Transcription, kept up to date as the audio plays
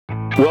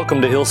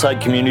Welcome to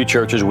Hillside Community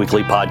Church's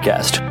weekly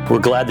podcast. We're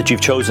glad that you've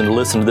chosen to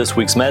listen to this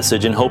week's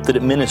message and hope that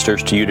it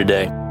ministers to you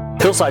today.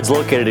 Hillside's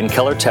located in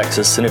Keller,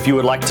 Texas, and if you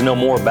would like to know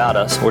more about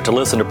us or to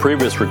listen to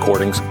previous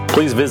recordings,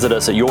 please visit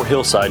us at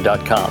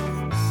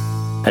yourhillside.com.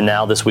 And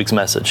now this week's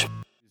message.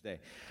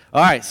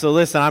 All right, so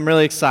listen, I'm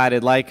really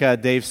excited. Like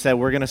Dave said,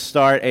 we're going to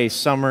start a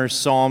summer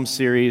psalm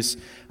series.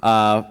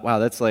 Wow,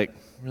 that's like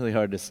really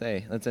hard to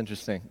say. That's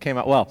interesting. Came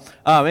out well.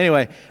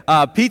 Anyway,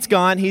 Pete's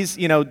gone. He's,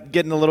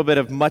 getting a little bit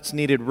of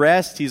much-needed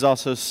rest. He's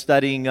also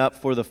studying up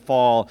for the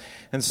fall.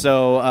 And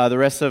so the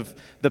rest of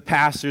the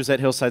pastors at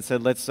Hillside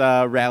said, let's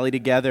rally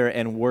together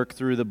and work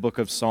through the book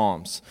of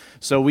Psalms.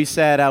 So we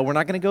said, we're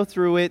not going to go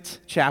through it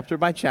chapter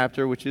by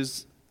chapter, which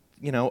is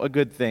a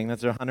good thing.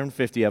 That's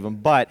 150 of them.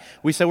 But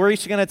we said we're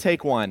each going to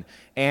take one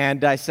and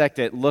dissect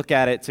it, look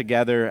at it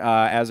together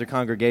as a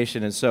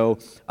congregation. And so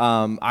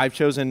I've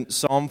chosen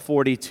Psalm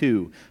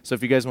 42. So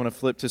if you guys want to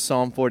flip to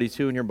Psalm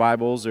 42 in your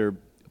Bibles or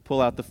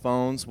pull out the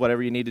phones,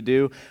 whatever you need to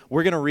do,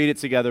 we're going to read it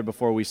together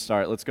before we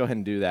start. Let's go ahead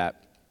and do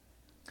that.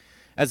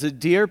 As a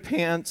deer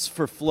pants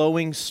for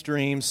flowing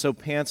streams, so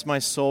pants my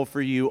soul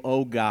for you,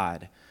 O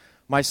God.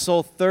 My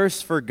soul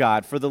thirsts for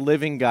God, for the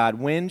living God.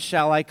 When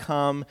shall I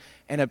come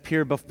and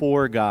appear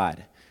before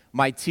God?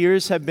 My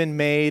tears have been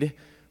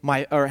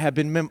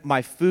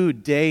my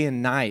food day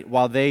and night,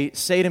 while they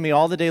say to me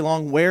all the day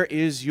long, where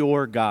is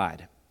your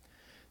God?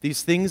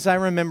 These things I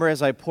remember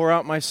as I pour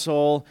out my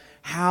soul,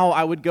 how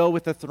I would go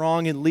with the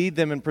throng and lead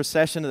them in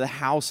procession to the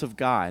house of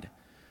God,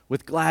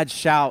 with glad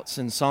shouts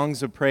and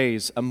songs of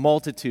praise, a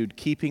multitude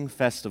keeping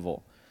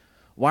festival.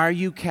 Why are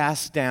you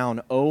cast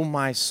down, O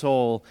my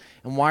soul,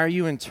 and why are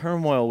you in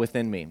turmoil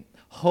within me?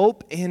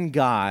 Hope in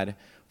God,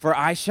 for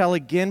I shall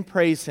again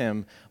praise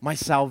him, my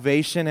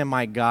salvation and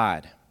my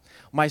God.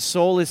 My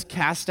soul is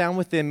cast down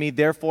within me,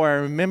 therefore I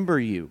remember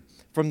you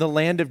from the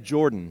land of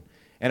Jordan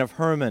and of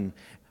Hermon,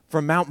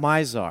 from Mount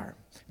Mizar.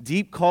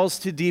 Deep calls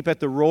to deep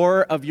at the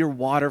roar of your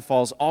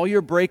waterfalls. All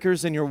your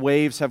breakers and your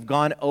waves have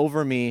gone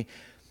over me.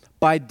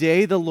 By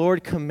day the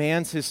Lord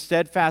commands his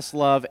steadfast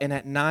love, and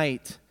at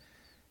night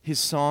his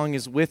song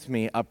is with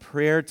me, a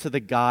prayer to the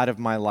God of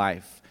my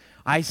life.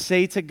 I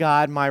say to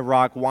God, my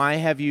rock, why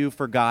have you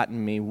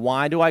forgotten me?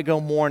 Why do I go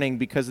mourning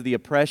because of the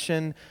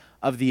oppression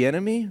of the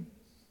enemy?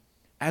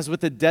 As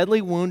with a deadly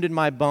wound in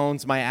my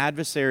bones, my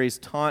adversaries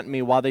taunt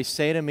me while they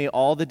say to me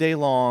all the day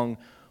long,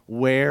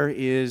 where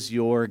is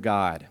your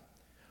God?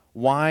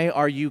 Why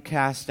are you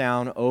cast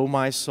down, O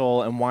my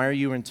soul, and why are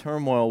you in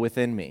turmoil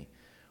within me?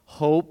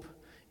 Hope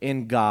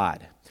in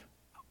God,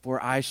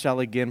 for I shall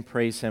again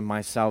praise him,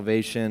 my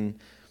salvation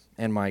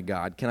and my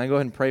God. Can I go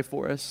ahead and pray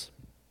for us?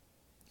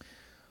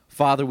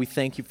 Father, we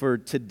thank you for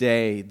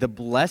today, the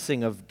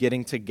blessing of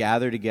getting to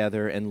gather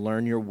together and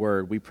learn your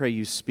word. We pray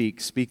you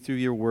speak through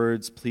your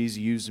words. Please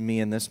use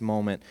me in this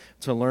moment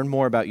to learn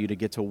more about you, to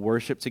get to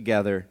worship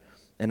together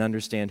and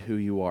understand who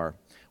you are.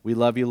 We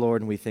love you,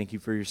 Lord, and we thank you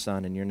for your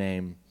Son. In your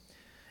name,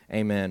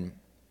 amen.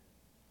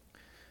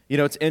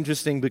 It's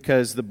interesting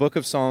because the book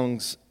of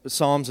Psalms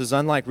is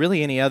unlike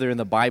really any other in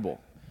the Bible.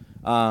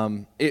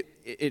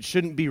 It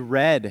shouldn't be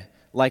read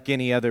like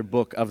any other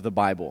book of the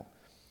Bible.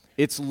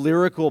 It's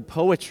lyrical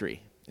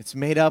poetry. It's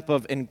made up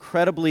of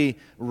incredibly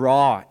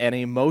raw and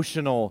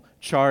emotional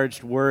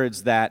charged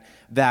words that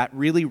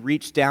really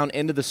reach down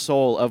into the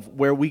soul of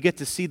where we get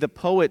to see the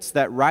poets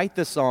that write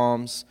the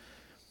Psalms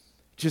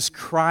just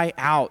cry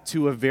out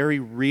to a very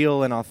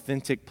real and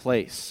authentic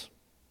place.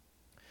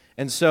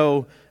 And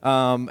so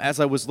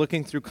as I was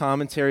looking through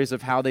commentaries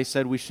of how they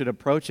said we should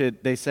approach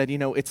it, they said,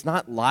 it's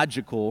not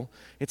logical.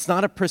 It's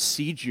not a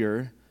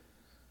procedure.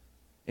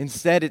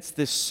 Instead, it's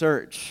this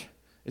search.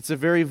 It's a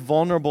very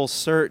vulnerable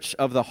search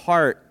of the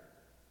heart.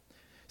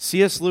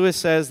 C.S. Lewis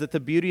says that the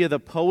beauty of the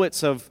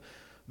poets of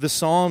the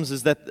Psalms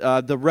is that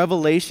the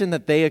revelation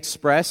that they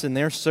express in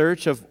their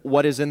search of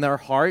what is in their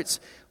hearts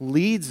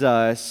leads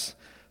us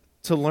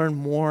to learn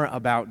more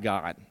about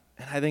God.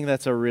 And I think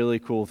that's a really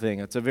cool thing.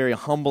 It's a very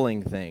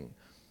humbling thing.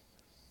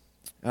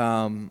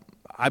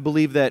 I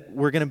believe that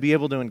we're going to be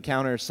able to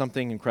encounter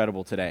something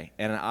incredible today.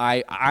 And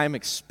I'm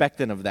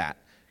expectant of that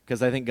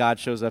because I think God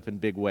shows up in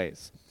big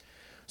ways.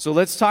 So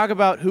let's talk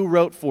about who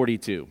wrote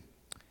 42.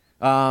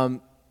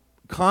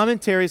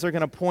 Commentaries are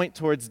going to point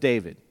towards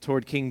David,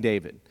 toward King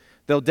David.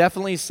 They'll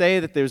definitely say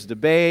that there's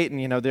debate,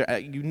 and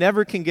you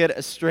never can get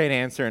a straight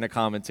answer in a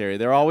commentary.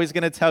 They're always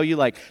going to tell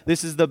you,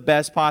 this is the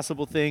best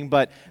possible thing,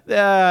 but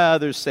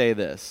others say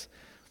this.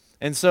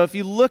 And so if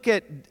you look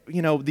at,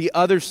 the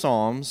other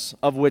Psalms,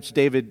 of which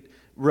David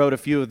wrote a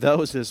few of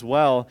those as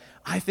well,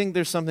 I think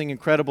there's something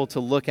incredible to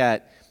look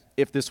at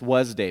if this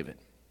was David.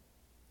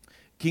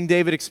 King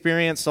David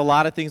experienced a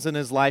lot of things in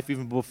his life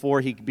even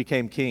before he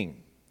became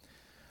king.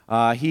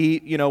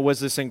 He, was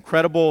this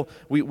incredible,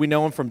 we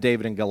know him from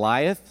David and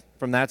Goliath,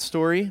 from that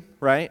story,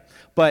 right?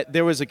 But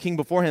there was a king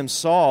before him,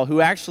 Saul,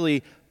 who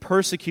actually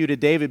persecuted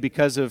David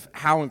because of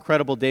how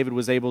incredible David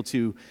was able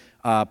to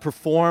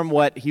perform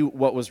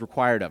what was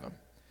required of him.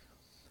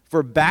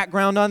 For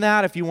background on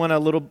that, if you want a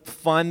little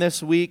fun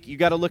this week, you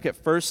got to look at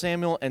 1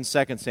 Samuel and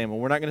 2 Samuel.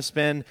 We're not going to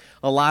spend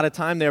a lot of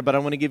time there, but I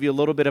want to give you a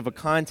little bit of a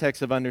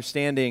context of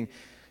understanding.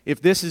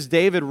 If this is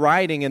David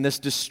writing in this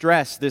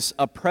distress, this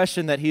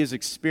oppression that he is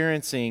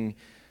experiencing,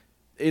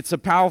 it's a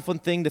powerful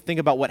thing to think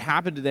about what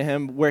happened to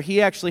him, where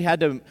he actually had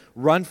to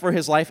run for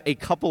his life a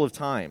couple of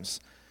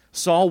times.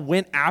 Saul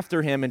went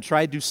after him and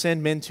tried to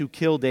send men to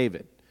kill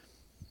David.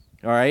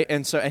 All right,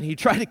 and he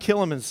tried to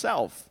kill him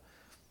himself.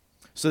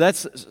 So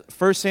that's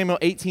 1 Samuel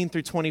 18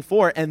 through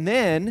 24. And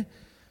then,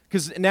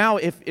 because now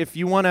if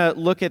you want to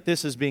look at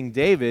this as being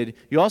David,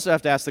 you also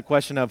have to ask the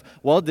question of,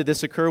 well, did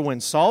this occur when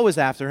Saul was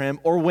after him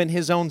or when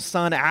his own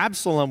son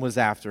Absalom was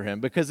after him?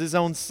 Because his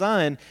own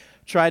son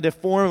tried to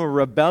form a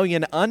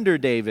rebellion under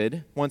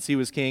David once he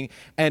was king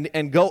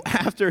and go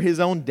after his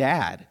own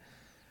dad.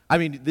 I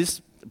mean,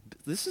 this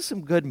is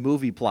some good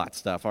movie plot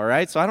stuff, all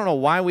right? So I don't know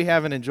why we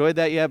haven't enjoyed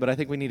that yet, but I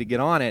think we need to get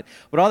on it.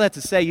 But all that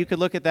to say, you could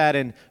look at that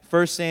in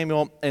 1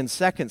 Samuel and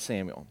 2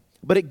 Samuel.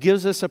 But it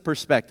gives us a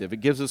perspective. It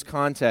gives us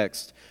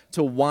context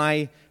to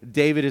why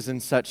David is in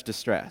such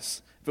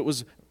distress. If it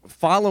was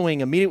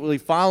immediately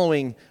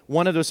following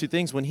one of those two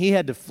things, when he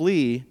had to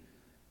flee,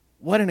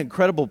 what an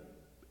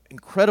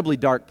incredibly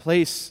dark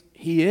place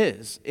he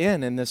is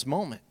in this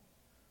moment.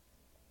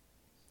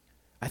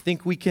 I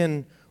think we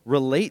can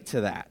relate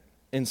to that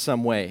in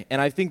some way. And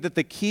I think that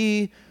the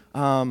key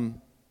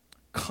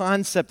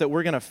concept that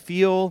we're going to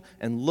feel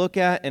and look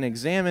at and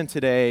examine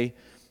today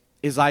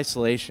is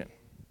isolation.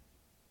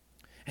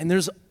 And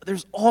there's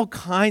all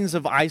kinds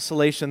of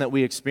isolation that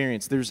we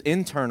experience. There's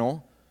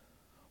internal,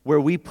 where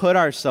we put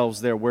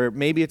ourselves there, where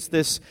maybe it's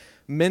this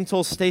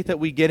mental state that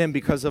we get in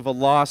because of a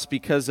loss,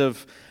 because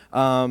of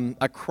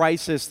a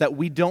crisis that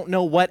we don't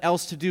know what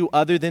else to do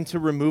other than to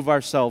remove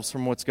ourselves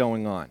from what's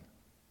going on.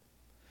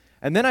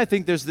 And then I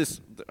think there's this,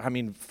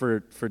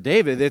 for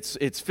David,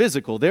 it's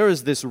physical. There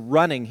is this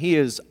running. He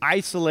is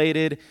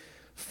isolated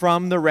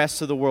from the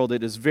rest of the world.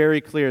 It is very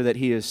clear that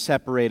he is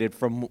separated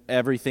from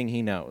everything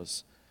he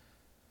knows.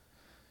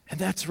 And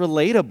that's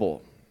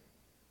relatable.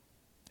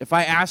 If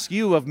I ask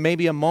you of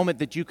maybe a moment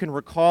that you can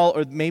recall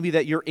or maybe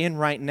that you're in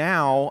right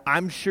now,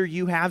 I'm sure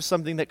you have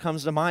something that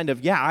comes to mind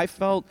of, I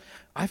felt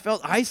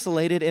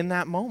isolated in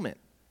that moment.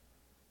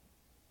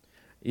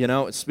 You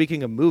know,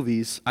 speaking of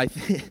movies, I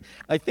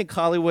think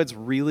Hollywood's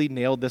really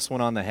nailed this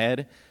one on the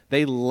head.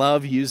 They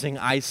love using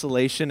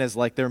isolation as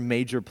like their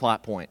major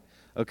plot point,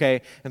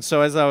 okay? And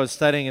so as I was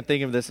studying and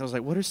thinking of this, I was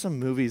like, what are some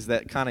movies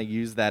that kind of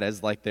use that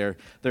as like their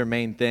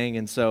main thing?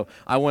 And so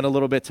I went a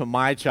little bit to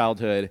my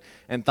childhood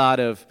and thought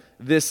of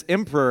this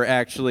emperor,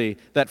 actually,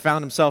 that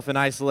found himself in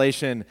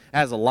isolation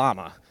as a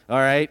llama. All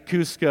right,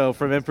 Cusco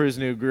from Emperor's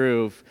New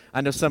Groove.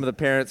 I know some of the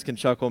parents can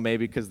chuckle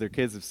maybe because their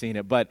kids have seen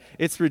it, but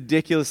it's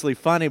ridiculously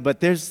funny.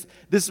 But there's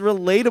this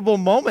relatable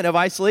moment of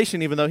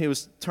isolation. Even though he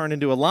was turned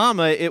into a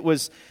llama, it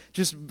was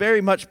just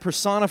very much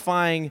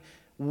personifying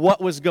what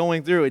was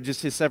going through it,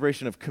 just his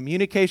separation of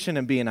communication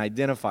and being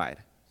identified.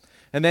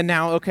 And then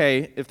now,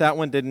 okay, if that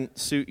one didn't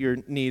suit your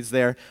needs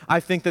there, I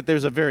think that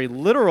there's a very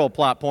literal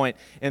plot point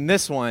in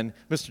this one.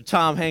 Mr.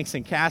 Tom Hanks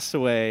in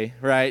Castaway,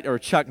 right, or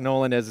Chuck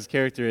Nolan as his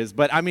character is.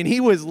 But, he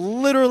was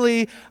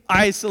literally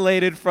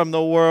isolated from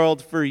the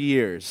world for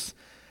years.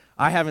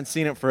 I haven't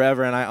seen it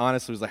forever, and I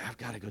honestly was like, I've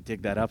got to go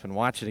dig that up and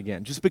watch it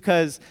again, just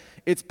because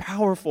it's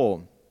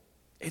powerful.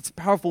 It's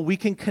powerful. We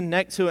can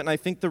connect to it, and I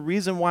think the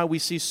reason why we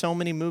see so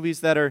many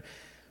movies that are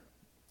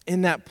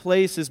in that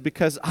place is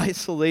because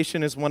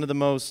isolation is one of the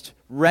most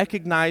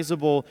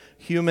recognizable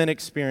human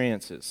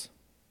experiences.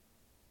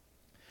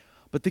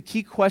 But the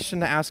key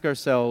question to ask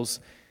ourselves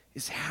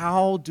is,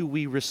 how do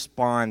we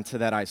respond to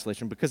that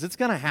isolation? Because it's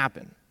going to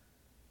happen.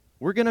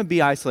 We're going to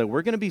be isolated.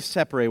 We're going to be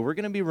separated. We're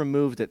going to be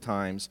removed at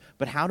times.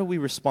 But how do we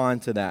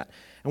respond to that?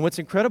 And what's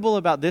incredible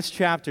about this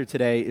chapter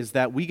today is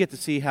that we get to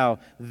see how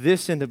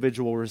this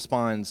individual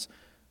responds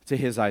to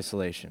his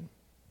isolation.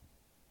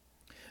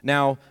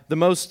 Now, the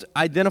most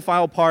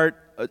identifiable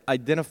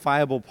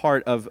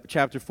part of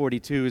chapter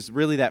 42 is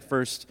really that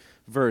first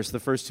verse,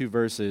 the first two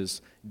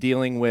verses,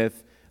 dealing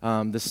with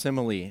the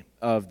simile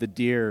of the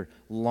deer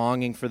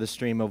longing for the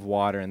stream of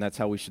water, and that's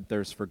how we should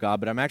thirst for God.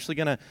 But I'm actually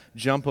going to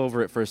jump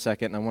over it for a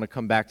second, and I want to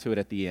come back to it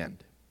at the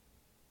end.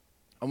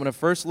 I'm going to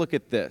first look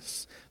at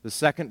this, the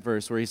second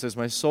verse, where he says,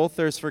 my soul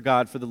thirsts for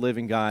God, for the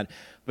living God.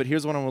 But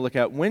here's what I'm going to look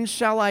at. When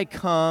shall I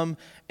come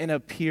and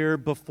appear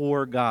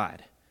before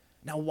God?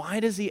 Now, why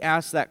does he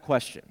ask that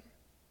question?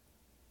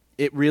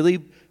 It really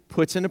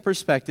puts into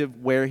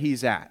perspective where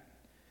he's at.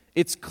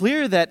 It's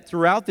clear that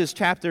throughout this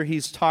chapter,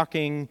 he's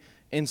talking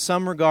in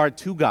some regard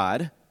to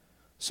God.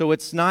 So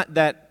it's not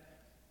that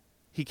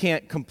he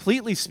can't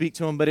completely speak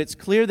to him, but it's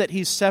clear that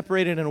he's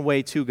separated in a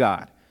way to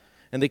God.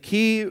 And the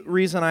key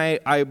reason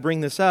I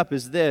bring this up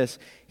is this.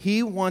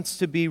 He wants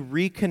to be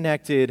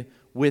reconnected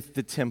with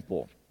the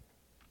temple.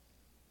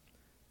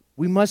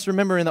 We must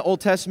remember in the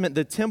Old Testament,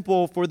 the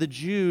temple for the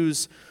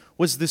Jews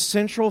was the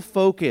central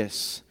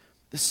focus,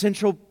 the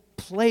central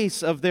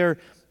place of their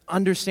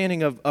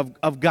understanding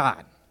of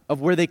God, of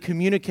where they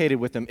communicated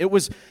with him. It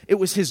was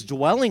his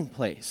dwelling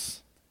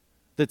place.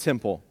 the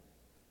temple.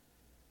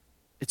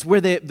 It's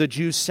where the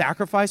Jews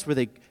sacrificed, where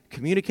they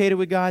communicated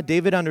with God.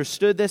 David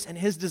understood this, and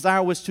his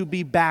desire was to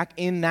be back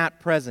in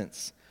that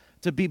presence,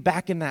 to be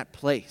back in that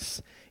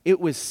place. It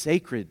was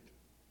sacred.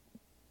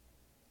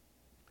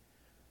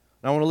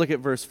 Now I want to look at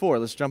verse 4.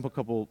 Let's jump a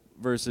couple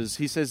verses.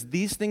 He says,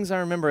 "These things I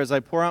remember as I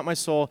pour out my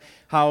soul,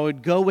 how I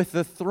would go with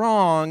the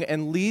throng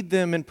and lead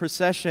them in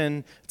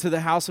procession to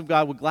the house of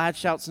God with glad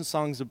shouts and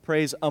songs of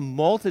praise, a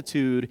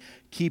multitude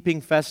keeping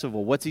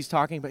festival." What's he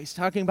talking about? He's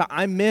talking about,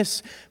 I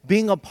miss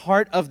being a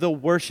part of the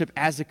worship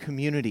as a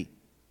community.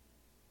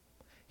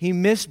 He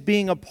missed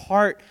being a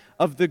part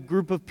of the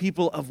group of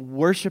people, of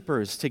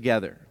worshipers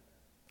together.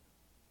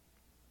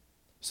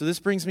 So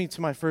this brings me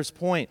to my first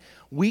point.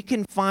 We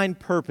can find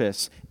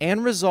purpose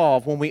and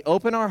resolve when we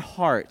open our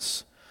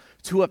hearts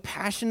to a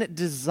passionate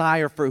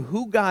desire for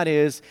who God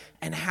is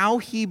and how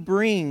He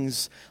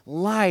brings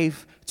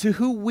life to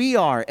who we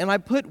are. And I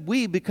put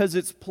we because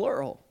it's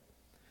plural.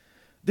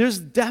 There's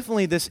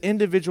definitely this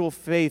individual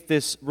faith,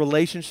 this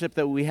relationship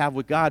that we have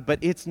with God, but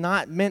it's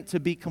not meant to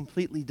be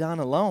completely done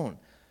alone.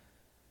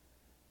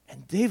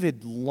 And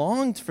David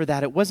longed for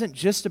that. It wasn't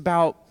just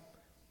about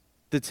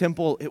the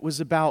temple, it was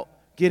about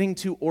getting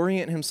to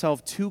orient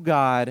himself to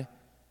God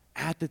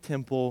at the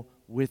temple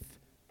with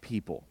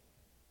people.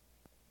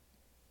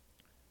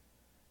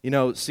 You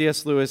know,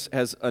 C.S. Lewis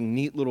has a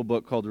neat little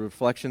book called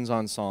Reflections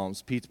on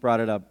Psalms. Pete's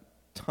brought it up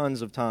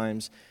tons of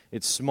times.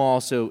 It's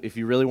small, so if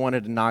you really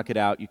wanted to knock it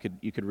out, you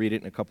could read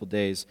it in a couple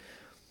days.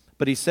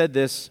 But he said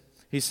this,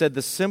 he said,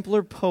 "The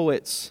simpler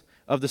poets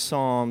of the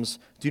Psalms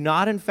do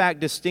not in fact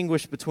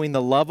distinguish between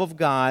the love of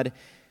God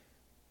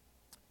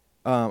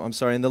and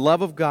the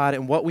love of God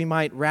and what we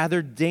might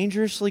rather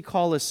dangerously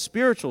call a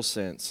spiritual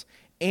sense,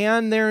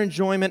 and their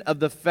enjoyment of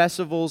the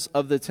festivals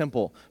of the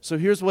temple." So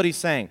here's what he's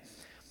saying.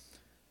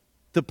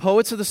 The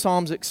poets of the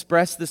Psalms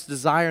express this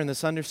desire and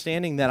this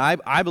understanding that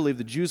I believe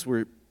the Jews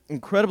were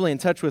incredibly in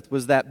touch with,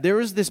 was that there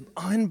is this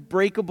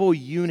unbreakable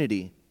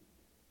unity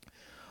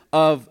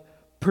of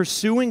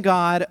pursuing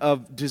God,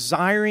 of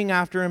desiring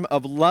after Him,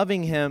 of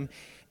loving Him,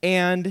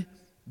 and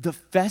the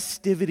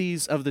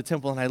festivities of the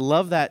temple. And I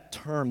love that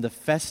term, the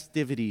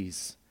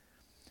festivities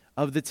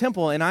of the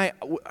temple. And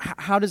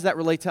how does that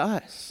relate to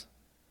us?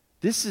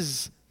 This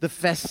is the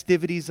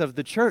festivities of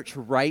the church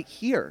right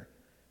here.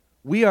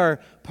 We are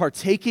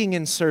partaking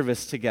in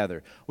service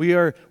together. We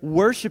are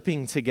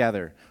worshiping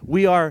together.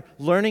 We are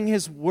learning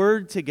His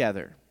Word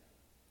together.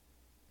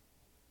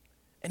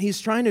 And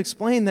he's trying to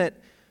explain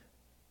that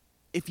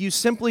if you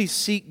simply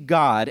seek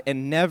God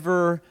and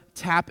never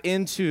tap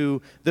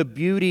into the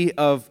beauty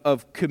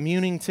of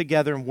communing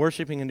together and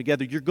worshiping Him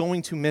together, you're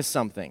going to miss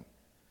something.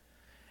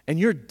 And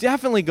you're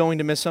definitely going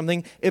to miss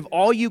something if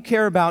all you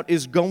care about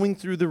is going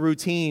through the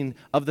routine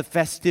of the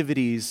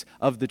festivities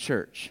of the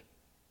church.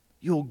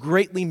 You'll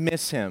greatly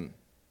miss Him.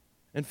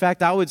 In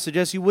fact, I would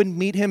suggest you wouldn't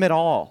meet Him at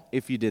all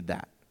if you did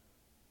that.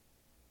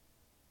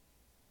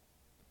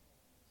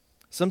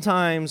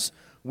 Sometimes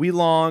we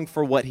long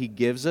for what He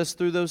gives us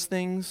through those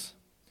things,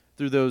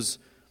 through those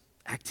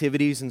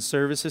activities and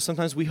services.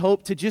 Sometimes we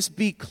hope to just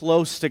be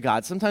close to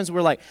God. Sometimes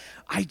we're like,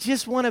 I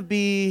just want to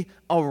be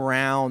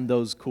around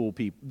those cool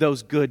people,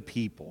 those good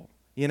people.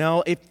 You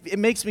know, it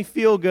makes me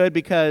feel good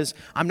because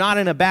I'm not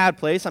in a bad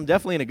place. I'm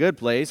definitely in a good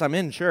place. I'm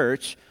in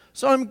church,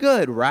 so I'm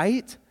good,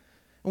 right?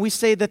 And we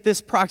say that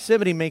this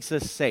proximity makes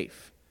us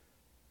safe.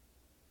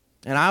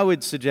 And I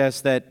would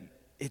suggest that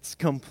it's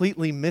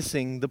completely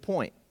missing the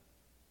point.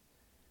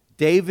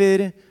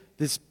 David,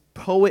 this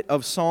poet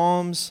of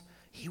Psalms,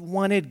 he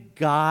wanted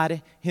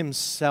God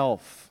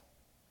Himself.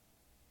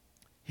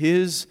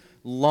 His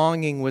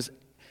longing was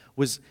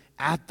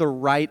at the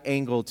right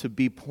angle to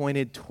be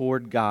pointed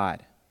toward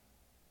God.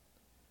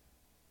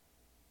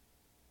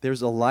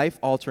 There's a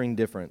life-altering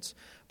difference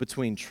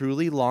between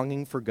truly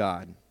longing for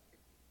God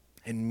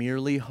and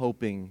merely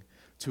hoping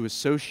to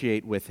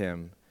associate with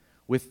Him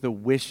with the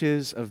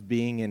wishes of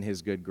being in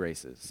His good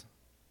graces.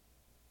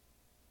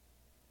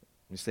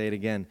 Let me say it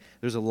again.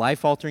 There's a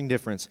life-altering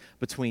difference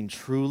between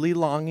truly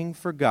longing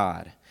for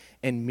God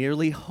and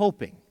merely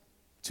hoping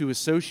to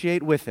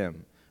associate with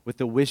Him with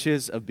the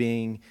wishes of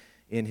being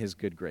in His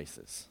good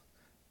graces.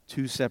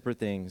 Two separate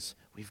things.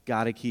 We've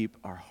got to keep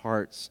our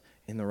hearts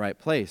in the right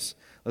place.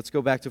 Let's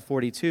go back to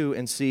 42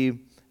 and see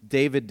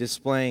David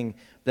displaying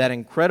that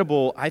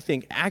incredible, I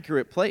think,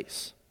 accurate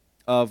place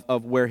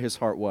of where his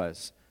heart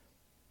was.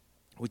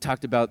 We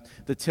talked about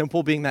the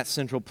temple being that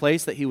central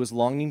place that he was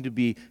longing to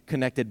be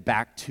connected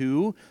back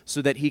to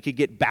so that he could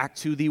get back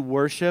to the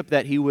worship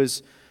that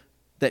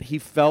he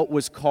felt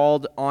was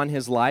called on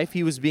his life.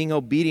 He was being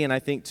obedient, I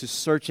think, to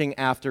searching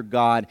after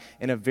God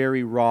in a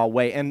very raw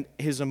way. And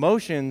his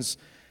emotions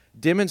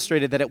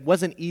demonstrated that it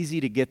wasn't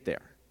easy to get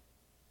there.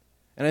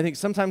 And I think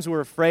sometimes we're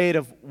afraid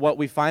of what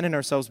we find in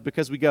ourselves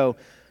because we go,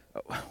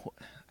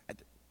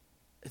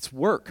 it's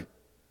work.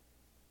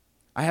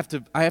 I have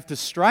to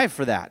strive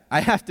for that.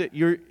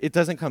 It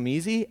doesn't come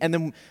easy, and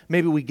then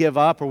maybe we give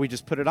up or we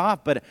just put it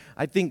off. But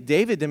I think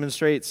David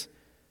demonstrates,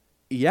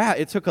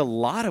 it took a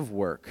lot of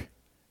work.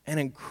 an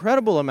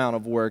incredible amount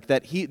of work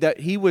that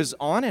he was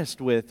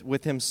honest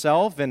with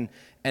himself and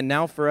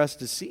now for us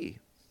to see.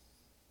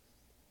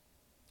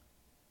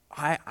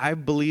 I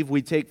believe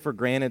we take for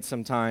granted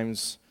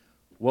sometimes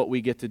what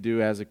we get to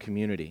do as a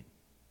community.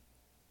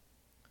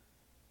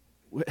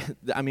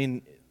 I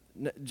mean,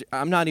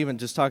 I'm not even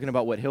just talking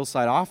about what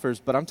Hillside offers,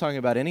 but I'm talking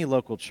about any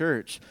local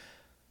church.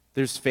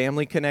 There's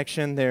family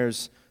connection,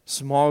 there's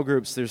small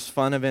groups, there's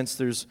fun events,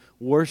 there's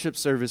worship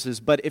services.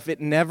 But if it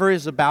never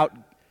is about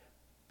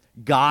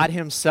God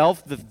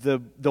himself,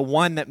 the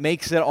one that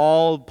makes it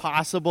all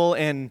possible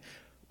and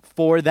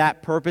for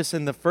that purpose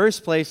in the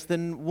first place,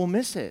 then we'll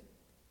miss it.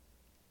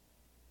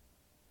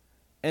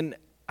 And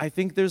I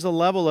think there's a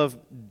level of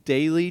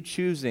daily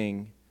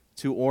choosing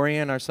to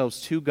orient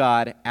ourselves to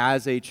God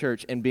as a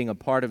church and being a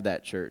part of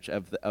that church,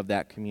 of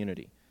that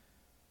community.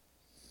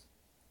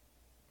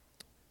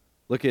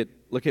 Look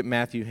at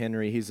Matthew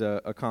Henry. He's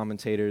a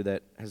commentator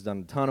that has done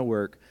a ton of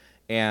work.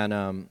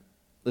 And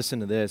listen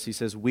to this. He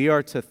says, "We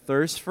are to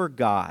thirst for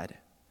God,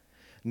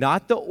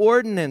 not the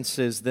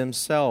ordinances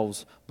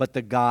themselves, but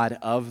the God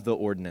of the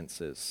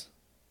ordinances."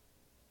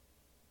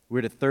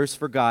 We're to thirst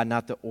for God,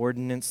 not the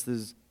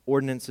ordinances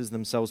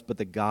themselves, but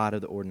the God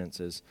of the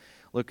ordinances.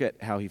 Look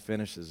at how he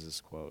finishes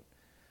this quote.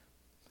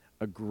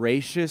 "A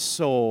gracious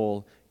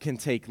soul can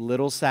take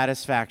little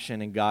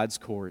satisfaction in God's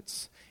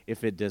courts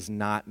if it does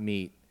not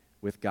meet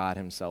with God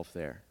himself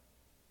there."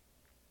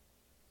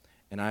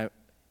 And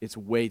it's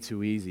way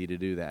too easy to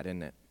do that,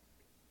 isn't it?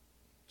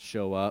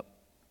 Show up,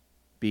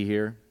 be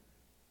here,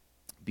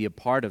 be a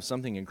part of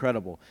something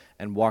incredible,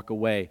 and walk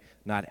away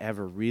not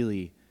ever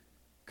really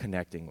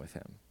connecting with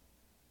him.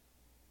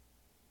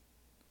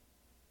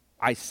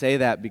 I say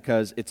that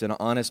because it's an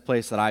honest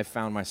place that I've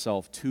found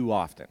myself too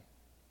often.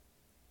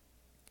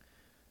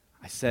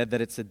 I said that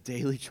it's a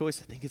daily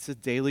choice. I think it's a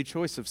daily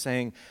choice of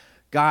saying,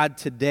 God,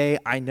 today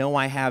I know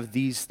I have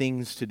these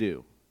things to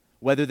do.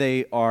 Whether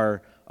they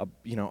are,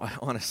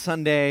 on a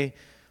Sunday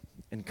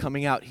and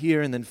coming out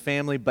here and then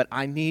family, but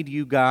I need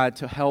you, God,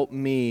 to help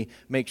me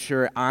make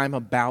sure I'm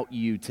about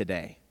you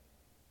today.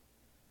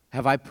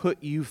 Have I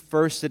put you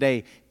first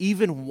today,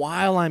 even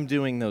while I'm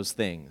doing those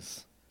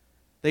things?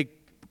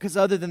 Because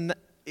other than that,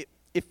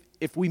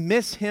 if we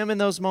miss him in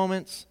those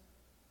moments,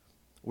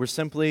 we're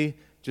simply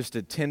just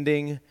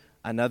attending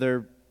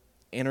another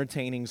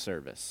entertaining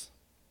service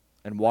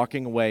and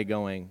walking away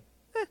going,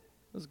 that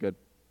was good.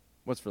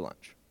 What's for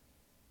lunch?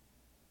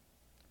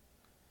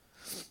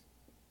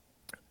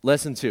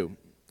 Lesson 2.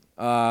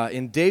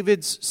 In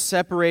David's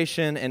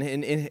separation and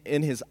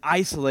in his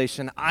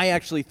isolation, I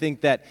actually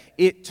think that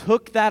it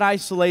took that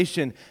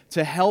isolation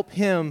to help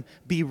him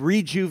be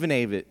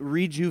rejuvenated,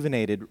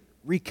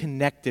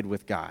 reconnected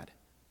with God.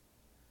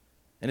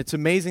 And it's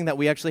amazing that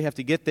we actually have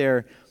to get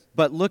there,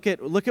 but look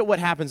at what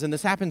happens, and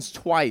this happens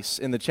twice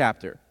in the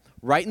chapter.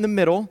 Right in the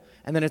middle,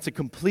 and then it's a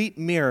complete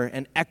mirror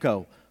and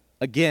echo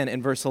again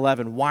in verse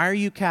 11. "Why are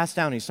you cast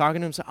down?" He's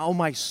talking to himself. "Oh,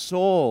 my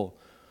soul,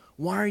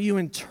 why are you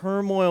in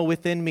turmoil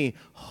within me?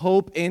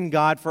 Hope in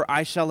God, for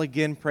I shall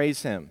again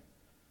praise him,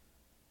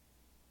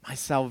 my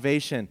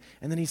salvation."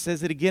 And then he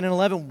says it again in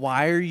 11.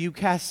 "Why are you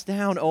cast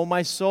down, O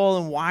my soul,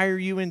 and why are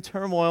you in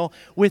turmoil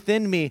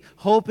within me?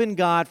 Hope in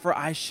God, for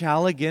I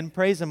shall again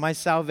praise him, my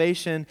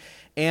salvation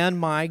and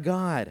my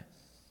God."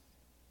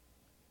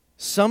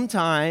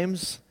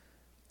 Sometimes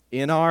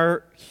in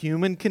our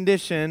human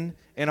condition,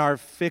 in our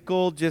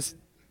fickle,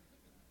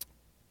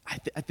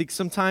 I think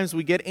sometimes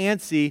we get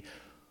antsy.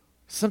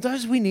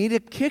 Sometimes we need a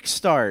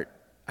kickstart.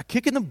 A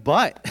kick in the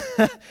butt.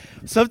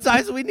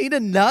 Sometimes we need a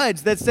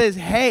nudge that says,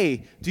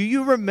 hey, do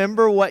you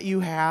remember what you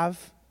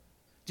have?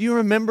 Do you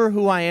remember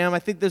who I am? I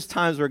think there's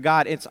times where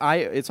God,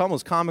 it's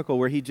almost comical,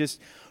 where he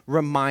just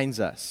reminds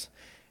us.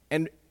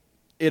 And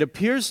it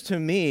appears to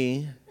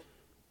me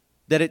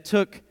that it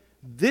took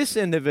this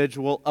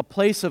individual a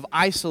place of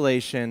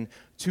isolation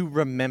to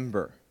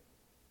remember,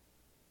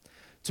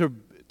 to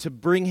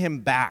bring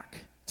him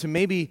back, to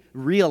maybe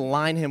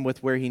realign him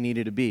with where he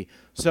needed to be.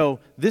 So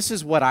this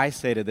is what I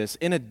say to this.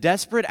 In a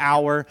desperate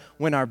hour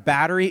when our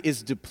battery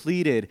is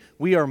depleted,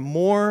 we are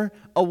more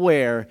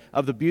aware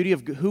of the beauty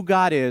of who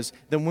God is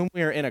than when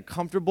we are in a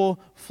comfortable,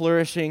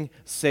 flourishing,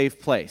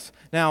 safe place.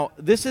 Now,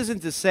 this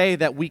isn't to say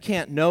that we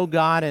can't know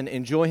God and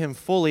enjoy him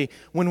fully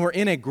when we're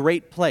in a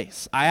great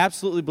place. I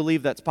absolutely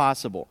believe that's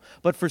possible.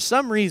 But for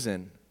some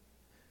reason,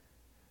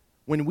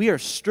 when we are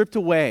stripped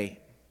away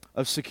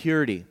of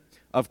security,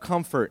 of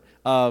comfort,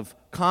 of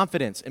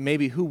confidence, and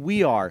maybe who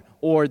we are,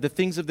 or the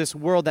things of this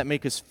world that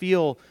make us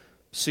feel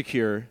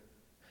secure,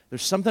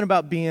 there's something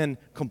about being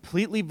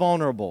completely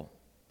vulnerable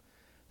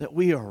that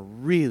we are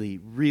really,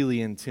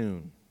 really in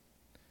tune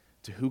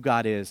to who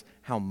God is,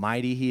 how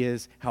mighty he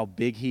is, how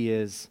big he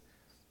is.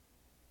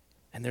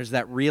 And there's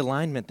that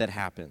realignment that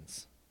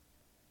happens.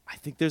 I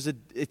think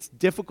it's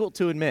difficult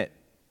to admit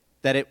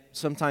that it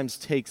sometimes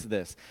takes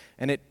this.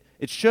 And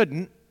it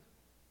shouldn't.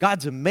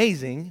 God's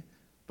amazing.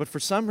 But for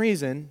some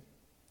reason,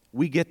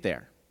 we get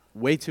there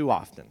way too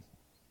often.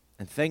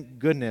 And thank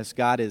goodness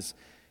God is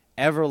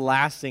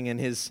everlasting in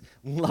his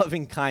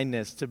loving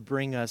kindness to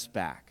bring us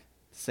back.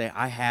 say,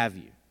 I have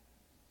you.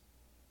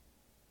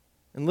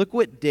 And look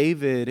what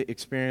David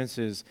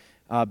experiences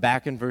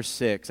back in verse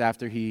 6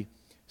 after he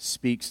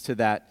speaks to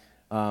that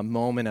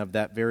moment of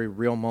that very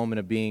real moment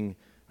of being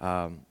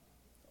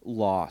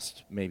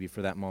lost, maybe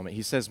for that moment.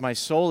 He says, my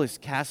soul is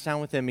cast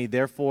down within me,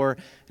 therefore,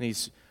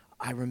 and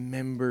I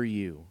remember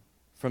you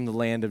from the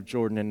land of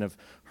Jordan and of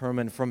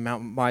Hermon, from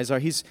Mount Mizar.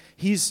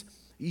 He's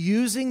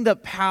using the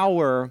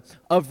power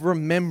of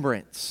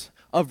remembrance,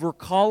 of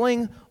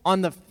recalling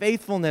on the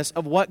faithfulness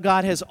of what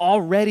God has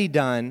already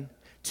done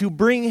to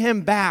bring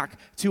him back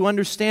to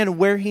understand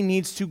where he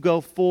needs to go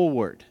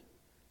forward.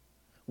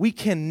 We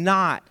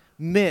cannot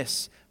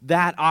miss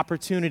that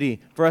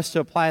opportunity for us to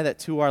apply that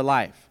to our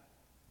life.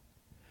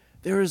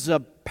 There is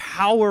a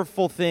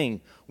powerful thing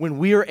when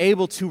we are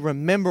able to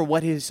remember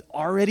what he's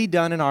already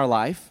done in our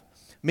life,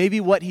 maybe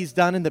what he's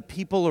done in the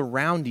people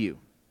around you,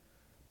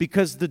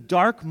 because the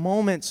dark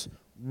moments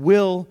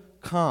will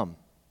come.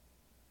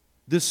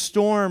 The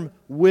storm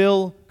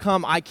will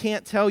come. I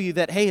can't tell you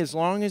that, hey, as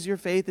long as your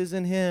faith is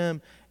in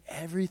him,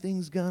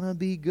 everything's gonna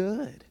be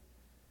good.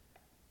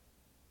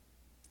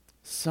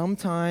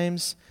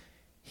 Sometimes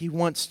he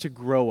wants to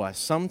grow us.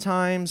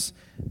 Sometimes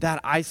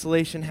that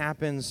isolation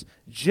happens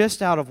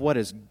just out of what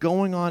is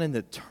going on in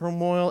the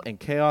turmoil and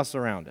chaos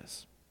around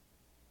us.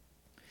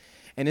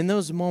 And in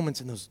those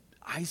moments, in those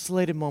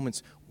isolated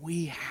moments,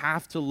 we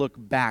have to look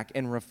back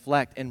and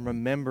reflect and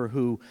remember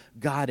who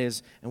God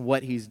is and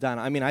what he's done.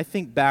 I mean, I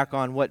think back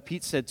on what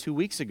Pete said 2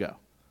 weeks ago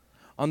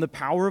on the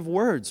power of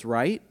words,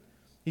 right?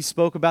 He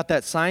spoke about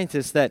that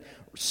scientist that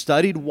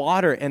studied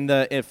water and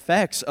the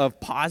effects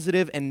of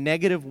positive and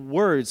negative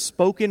words,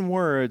 spoken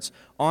words,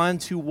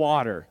 onto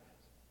water.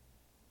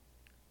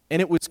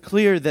 And it was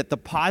clear that the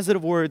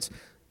positive words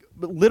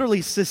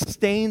literally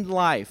sustained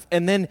life.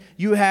 And then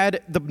you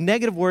had the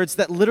negative words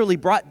that literally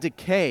brought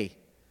decay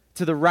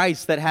to the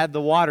rice that had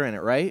the water in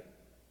it, right?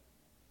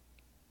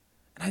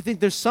 And I think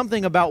there's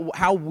something about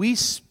how we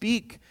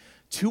speak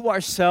to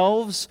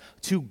ourselves,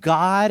 to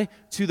God,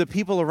 to the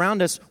people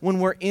around us when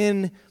we're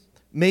in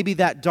maybe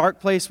that dark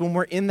place, when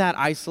we're in that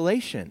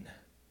isolation.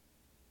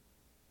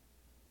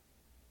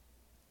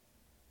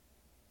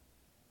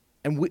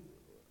 And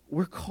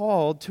we're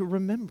called to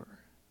remember.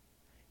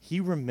 He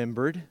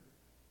remembered.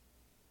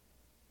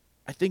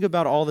 I think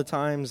about all the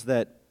times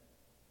that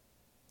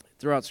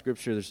throughout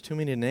Scripture, there's too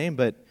many to name,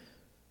 but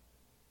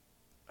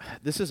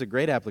this is a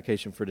great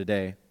application for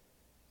today.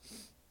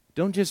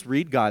 Don't just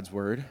read God's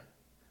Word,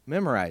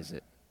 memorize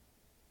it.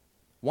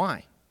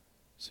 Why?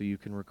 So you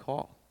can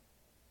recall.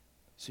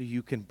 So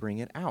you can bring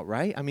it out,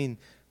 right? I mean,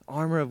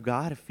 armor of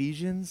God,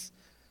 Ephesians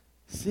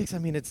 6, I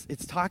mean,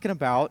 it's talking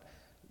about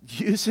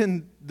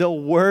using the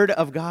Word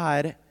of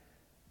God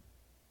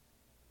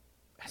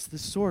as the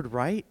sword,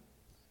 right?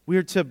 We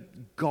are to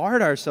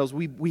guard ourselves.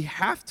 We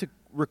have to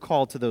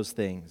recall to those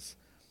things.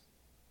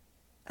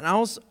 And I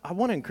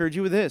want to encourage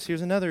you with this.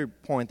 Here's another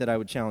point that I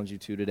would challenge you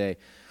to today.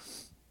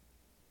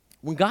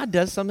 When God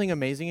does something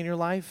amazing in your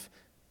life,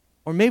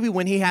 or maybe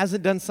when he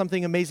hasn't done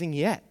something amazing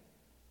yet,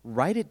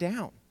 write it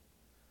down.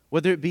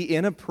 Whether it be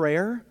in a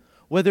prayer,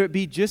 whether it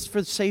be just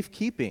for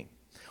safekeeping.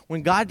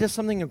 When God does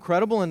something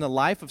incredible in the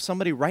life of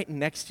somebody right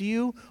next to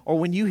you, or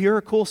when you hear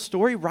a cool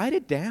story, write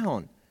it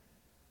down.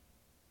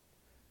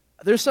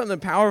 There's something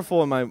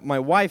powerful, and my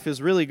wife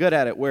is really good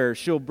at it, where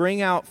she'll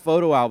bring out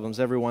photo albums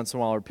every once in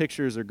a while, or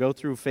pictures, or go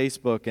through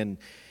Facebook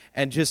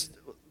and just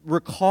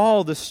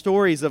recall the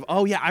stories of,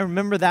 oh yeah, I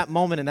remember that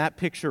moment in that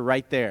picture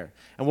right there,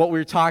 and what we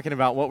were talking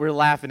about, what we were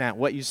laughing at,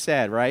 what you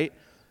said, right?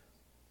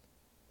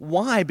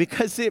 Why?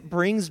 Because it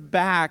brings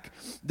back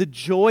the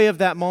joy of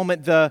that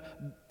moment.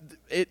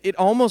 It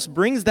almost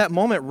brings that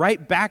moment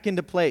right back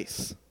into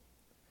place.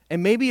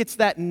 And maybe it's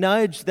that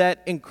nudge,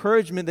 that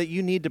encouragement that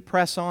you need to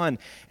press on.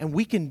 And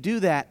we can do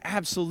that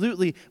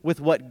absolutely with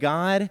what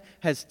God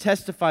has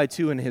testified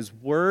to in his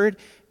word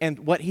and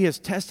what he has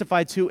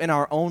testified to in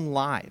our own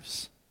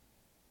lives.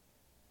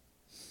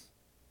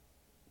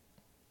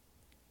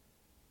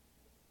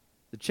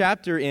 The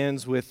chapter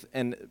ends with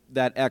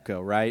that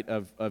echo, right,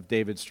 of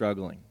David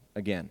struggling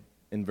again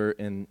in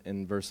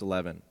verse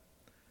 11.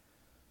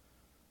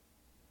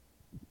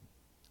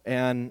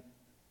 And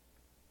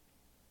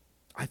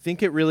I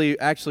think it really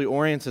actually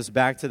orients us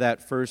back to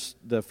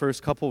the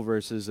first couple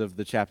verses of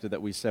the chapter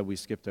that we said we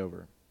skipped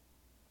over.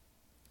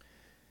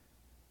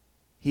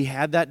 He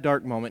had that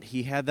dark moment,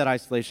 he had that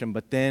isolation,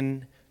 but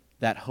then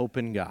that hope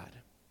in God.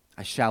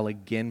 I shall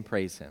again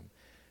praise him.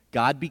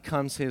 God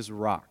becomes his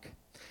rock,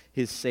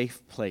 his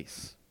safe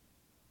place.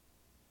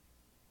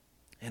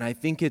 And I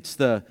think it's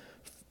the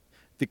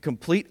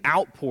complete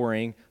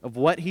outpouring of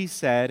what he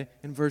said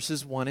in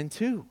verses 1 and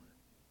 2.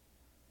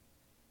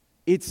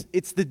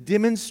 It's the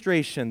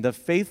demonstration, the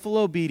faithful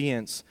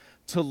obedience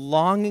to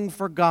longing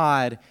for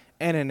God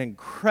in an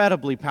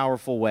incredibly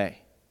powerful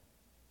way.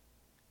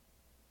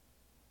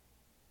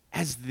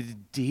 As the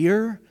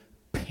deer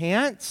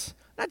pants,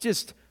 not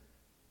just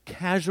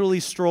casually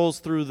strolls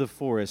through the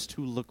forest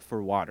to look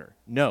for water.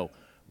 No,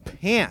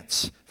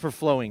 pants for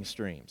flowing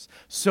streams.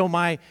 So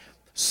my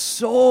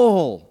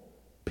soul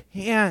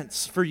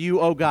pants for you,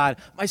 O God.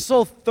 My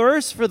soul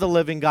thirsts for the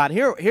living God.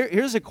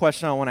 Here's a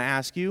question I want to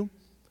ask you.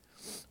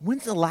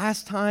 When's the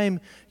last time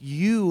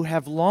you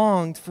have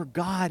longed for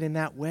God in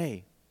that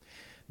way?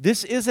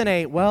 This isn't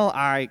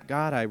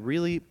God, I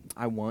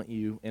want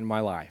you in my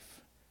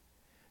life.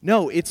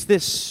 No, it's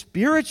this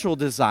spiritual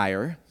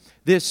desire,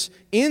 this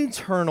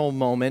internal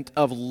moment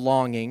of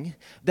longing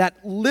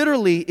that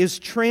literally is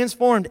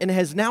transformed and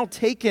has now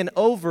taken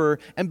over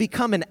and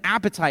become an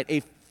appetite, a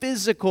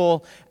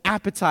physical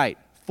appetite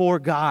for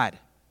God.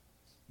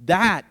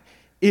 That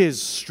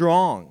is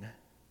strong.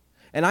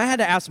 And I had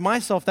to ask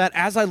myself that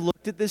as I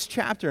looked at this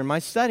chapter in my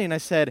study, and I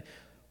said,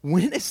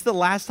 when is the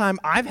last time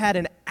I've had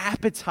an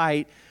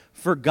appetite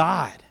for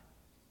God?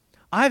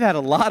 I've had a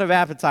lot of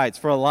appetites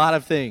for a lot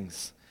of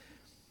things.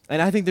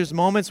 And I think there's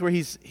moments where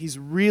he's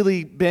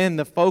really been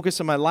the focus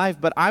of my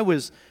life, but I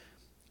was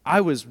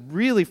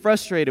really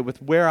frustrated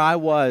with where I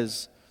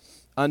was,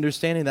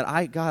 understanding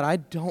that God, I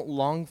don't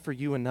long for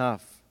you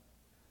enough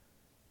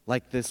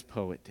like this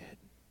poet did.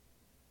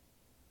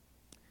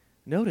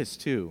 Notice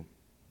too,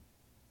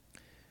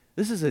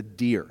 this is a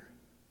deer.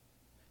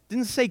 It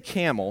didn't say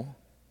camel.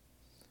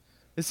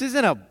 This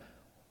isn't a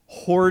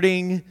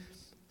hoarding,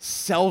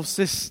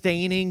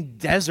 self-sustaining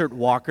desert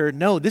walker.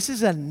 No, this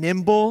is a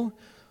nimble,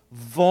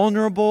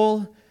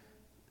 vulnerable,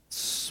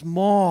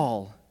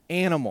 small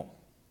animal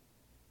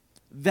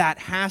that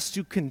has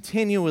to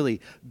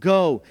continually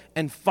go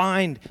and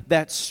find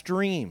that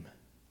stream.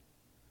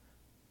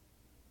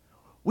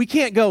 We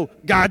can't go,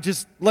 God,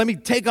 just let me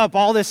take up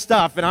all this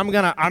stuff and I'm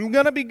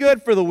gonna be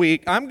good for the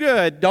week. I'm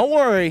good, don't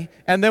worry.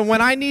 And then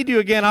when I need you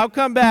again, I'll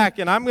come back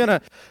and I'm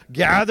gonna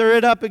gather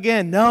it up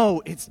again.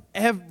 No, it's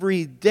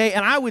every day.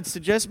 And I would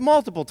suggest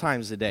multiple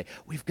times a day.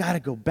 We've got to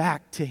go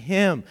back to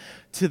Him,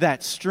 to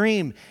that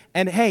stream.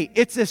 And hey,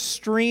 it's a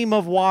stream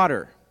of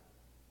water.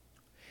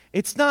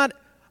 It's not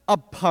a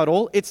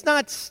puddle. It's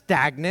not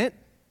stagnant.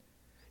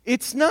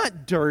 It's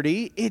not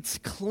dirty. It's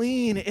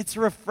clean. It's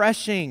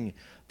refreshing.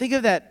 Think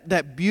of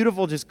that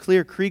beautiful, just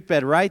clear creek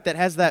bed, right? That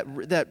has that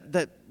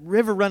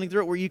river running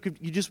through it where you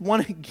just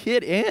want to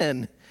get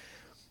in.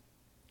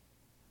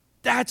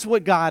 That's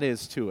what God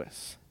is to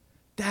us.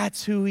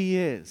 That's who He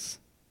is.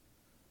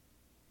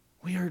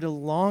 We are to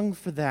long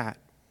for that.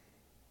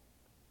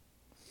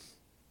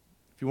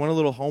 If you want a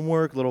little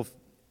homework, a little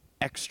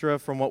extra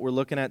from what we're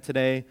looking at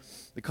today,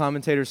 the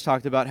commentators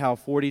talked about how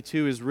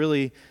 42 is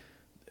really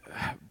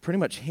pretty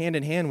much hand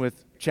in hand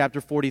with chapter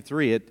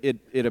 43.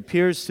 It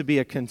appears to be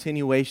a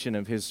continuation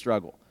of his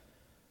struggle.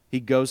 He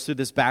goes through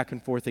this back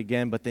and forth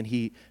again, but then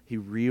he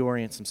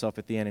reorients himself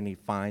at the end and he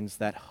finds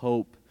that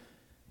hope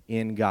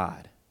in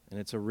God. And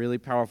it's a really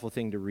powerful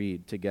thing to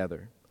read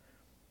together.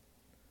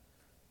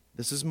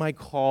 This is my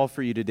call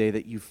for you today,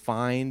 that you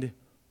find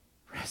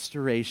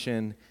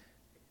restoration,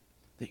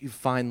 that you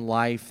find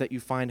life, that you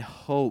find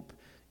hope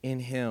in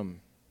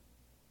Him.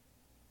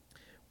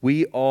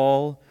 We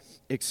all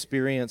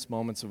experience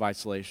moments of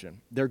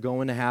isolation. They're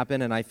going to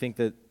happen, and I think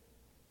that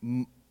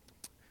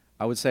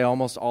I would say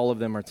almost all of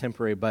them are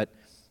temporary, but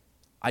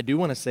I do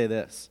want to say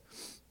this.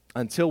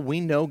 Until we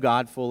know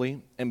God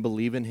fully and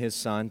believe in His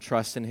Son,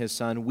 trust in His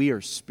Son, we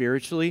are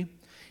spiritually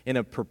in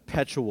a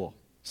perpetual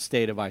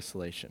state of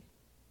isolation.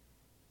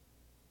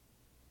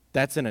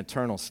 That's an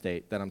eternal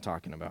state that I'm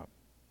talking about.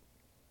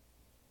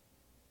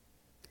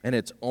 And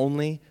it's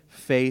only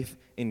faith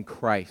in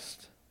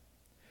Christ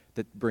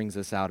that brings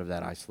us out of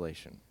that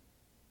isolation.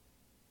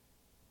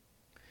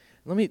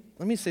 Let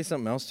me say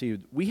something else to you.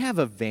 We have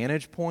a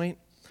vantage point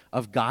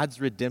of God's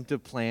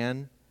redemptive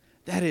plan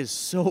that is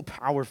so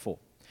powerful.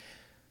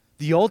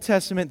 The Old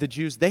Testament, the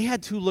Jews, they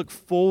had to look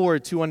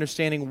forward to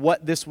understanding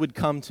what this would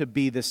come to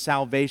be, this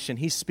salvation.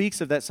 He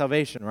speaks of that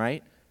salvation,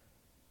 right?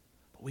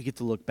 But we get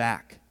to look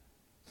back.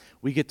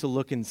 We get to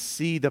look and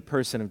see the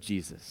person of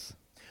Jesus.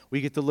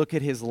 We get to look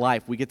at His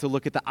life. We get to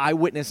look at the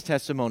eyewitness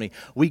testimony.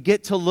 We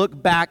get to look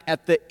back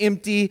at the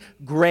empty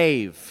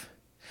grave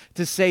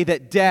to say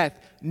that death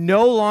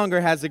no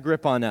longer has a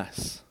grip on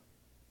us.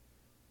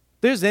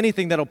 If there's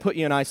anything that'll put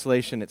you in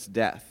isolation, it's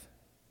death.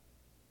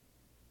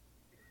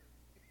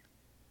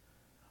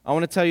 I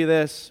want to tell you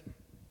this.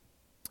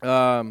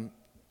 2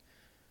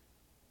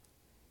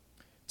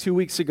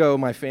 weeks ago,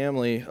 my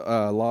family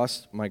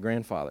lost my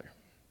grandfather.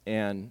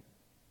 And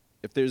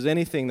if there's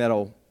anything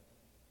that'll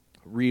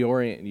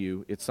reorient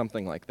you, it's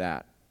something like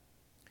that.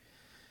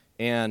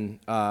 And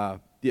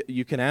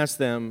you can ask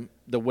them,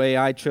 the way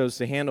I chose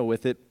to handle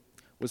with it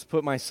was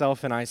put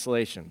myself in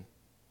isolation.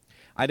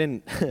 I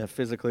didn't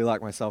physically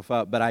lock myself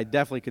up, but I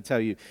definitely could tell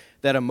you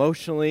that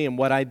emotionally and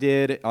what I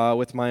did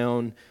with my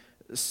own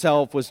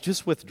self was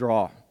just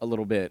withdraw a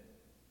little bit.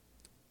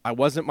 I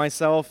wasn't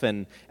myself,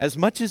 and as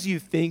much as you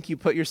think you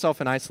put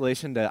yourself in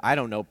isolation to, I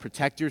don't know,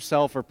 protect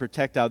yourself or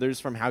protect others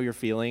from how you're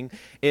feeling,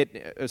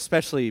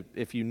 especially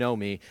if you know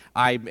me,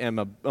 I am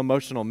an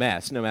emotional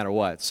mess no matter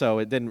what, so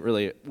it didn't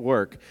really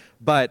work.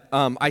 But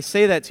I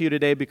say that to you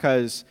today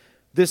because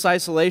this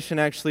isolation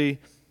actually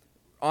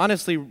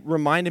honestly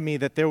reminded me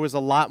that there was a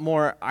lot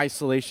more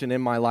isolation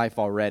in my life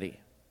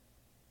already.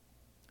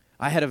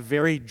 I had a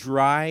very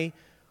dry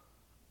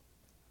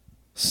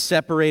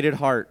separated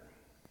heart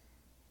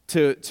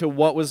to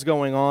what was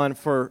going on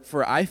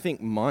for I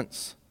think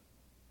months.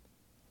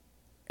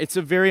 It's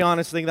a very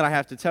honest thing that I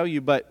have to tell you,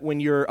 but when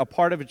you're a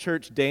part of a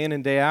church day in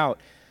and day out,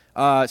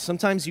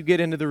 sometimes you get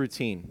into the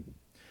routine.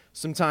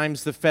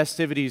 Sometimes the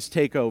festivities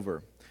take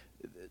over,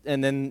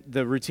 and then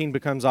the routine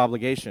becomes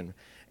obligation.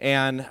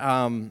 And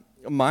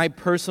my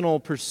personal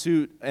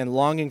pursuit and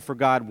longing for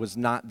God was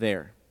not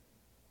there.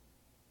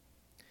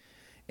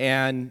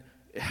 And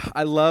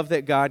I love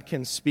that God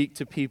can speak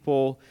to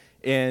people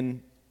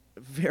in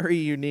very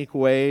unique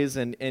ways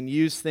and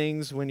use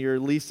things when you're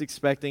least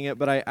expecting it.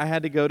 But I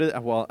had to go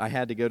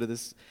to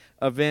this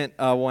event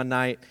one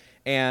night,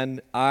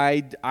 and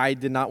I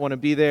did not want to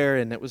be there,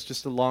 and it was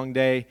just a long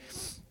day.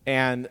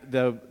 And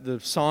the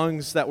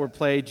songs that were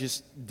played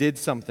just did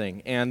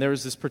something. And there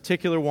was this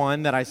particular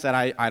one that I said,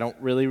 I don't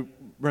really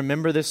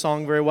remember this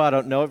song very well. I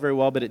don't know it very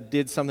well, but it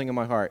did something in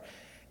my heart.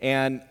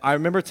 And I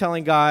remember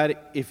telling God,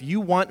 if you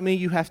want me,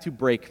 you have to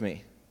break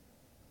me.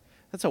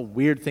 That's a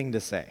weird thing to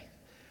say.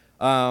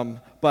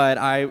 But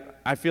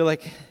I feel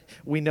like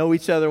we know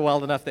each other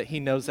well enough that he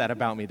knows that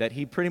about me, that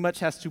he pretty much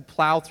has to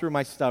plow through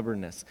my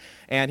stubbornness.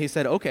 And he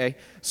said, okay.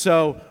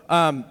 So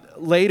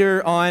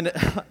later on,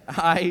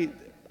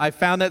 I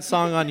found that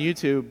song on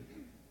YouTube,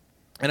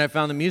 and I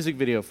found the music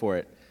video for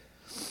it.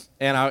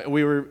 And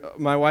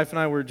my wife and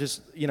I were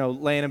just,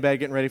 laying in bed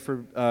getting ready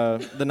for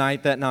the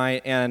night that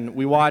night, and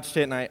we watched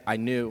it, and I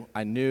knew,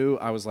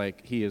 I was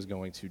like, he is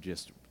going to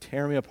just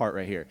tear me apart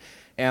right here.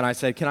 And I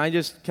said, can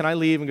I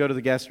leave and go to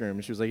the guest room?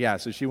 And she was like, yeah,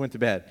 so she went to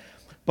bed.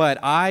 But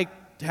I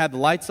had the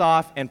lights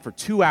off, and for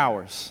 2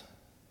 hours,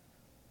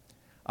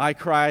 I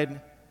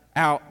cried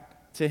out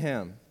to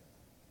him.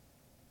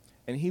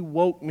 And he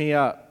woke me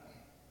up.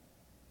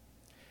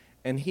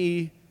 And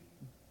he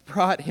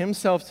brought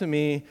himself to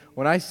me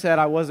when I said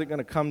I wasn't going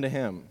to come to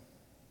him.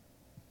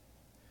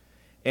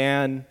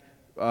 And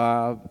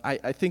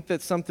I think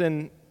that's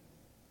something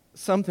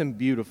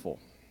beautiful,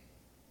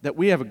 that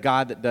we have a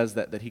God that does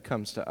that he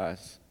comes to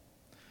us.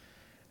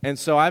 And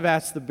so I've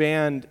asked the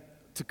band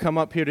to come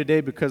up here today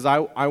because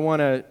I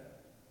want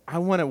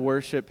to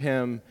worship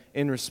him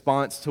in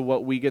response to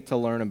what we get to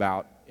learn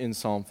about in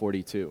Psalm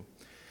 42.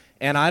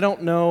 And I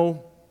don't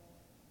know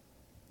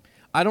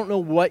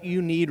what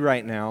you need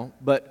right now,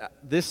 but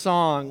this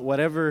song,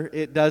 whatever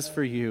it does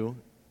for you,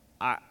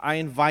 I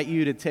invite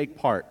you to take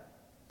part.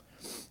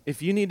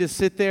 If you need to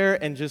sit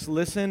there and just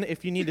listen,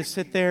 if you need to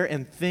sit there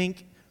and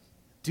think,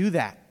 do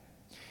that.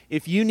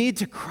 If you need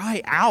to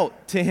cry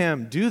out to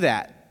him, do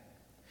that.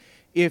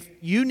 If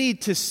you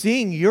need to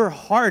sing your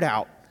heart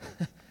out,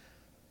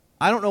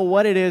 I don't know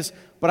what it is,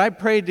 but I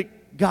prayed to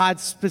God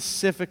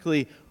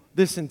specifically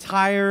this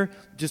entire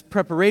just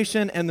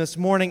preparation and this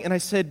morning, and I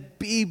said,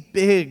 be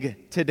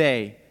big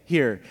today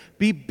here.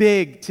 Be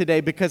big today,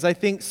 because I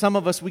think some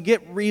of us, we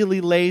get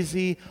really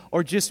lazy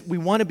or just we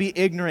want to be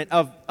ignorant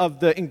of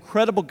the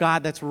incredible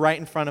God that's right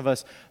in front of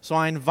us. So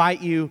I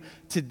invite you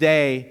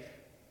today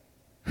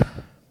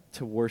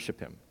to worship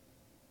him.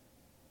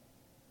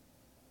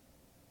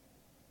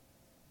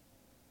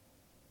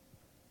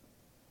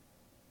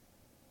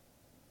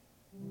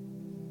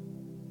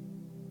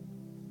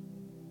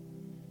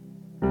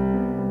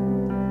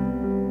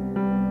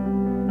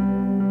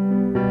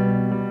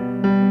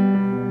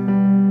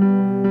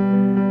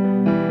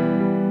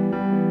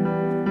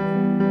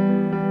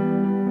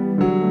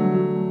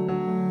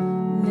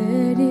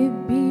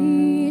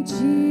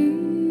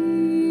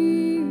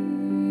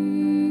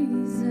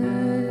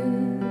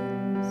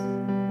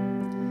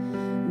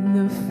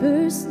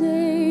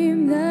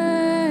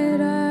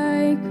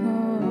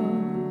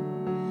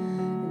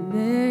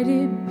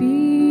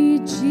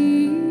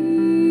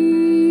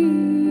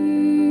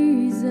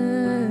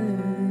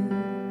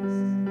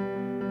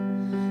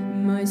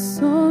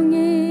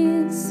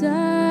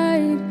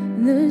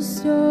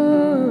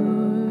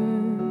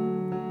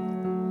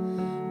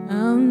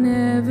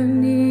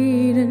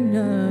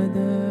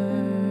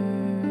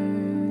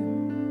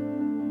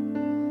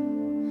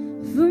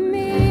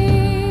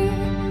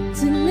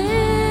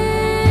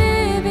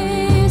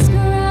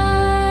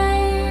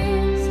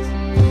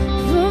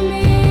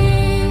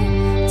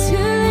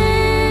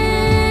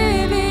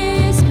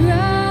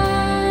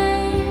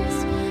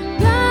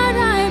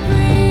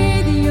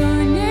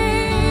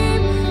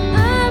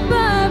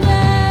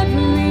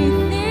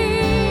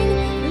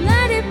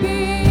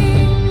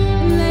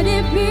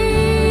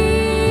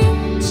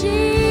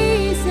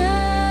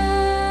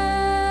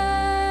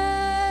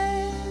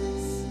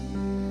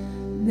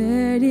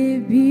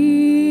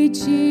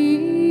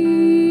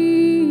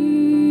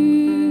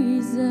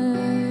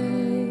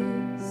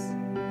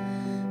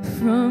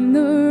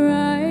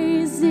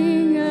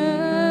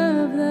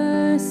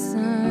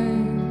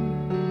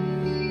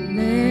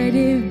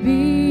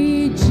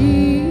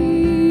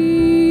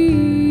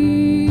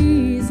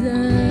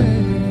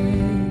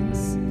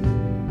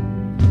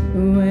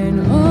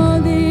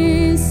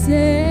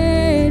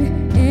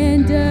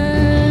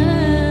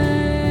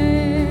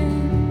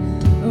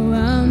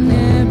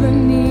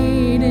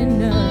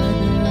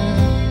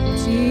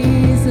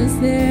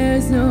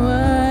 There's no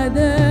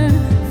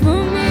other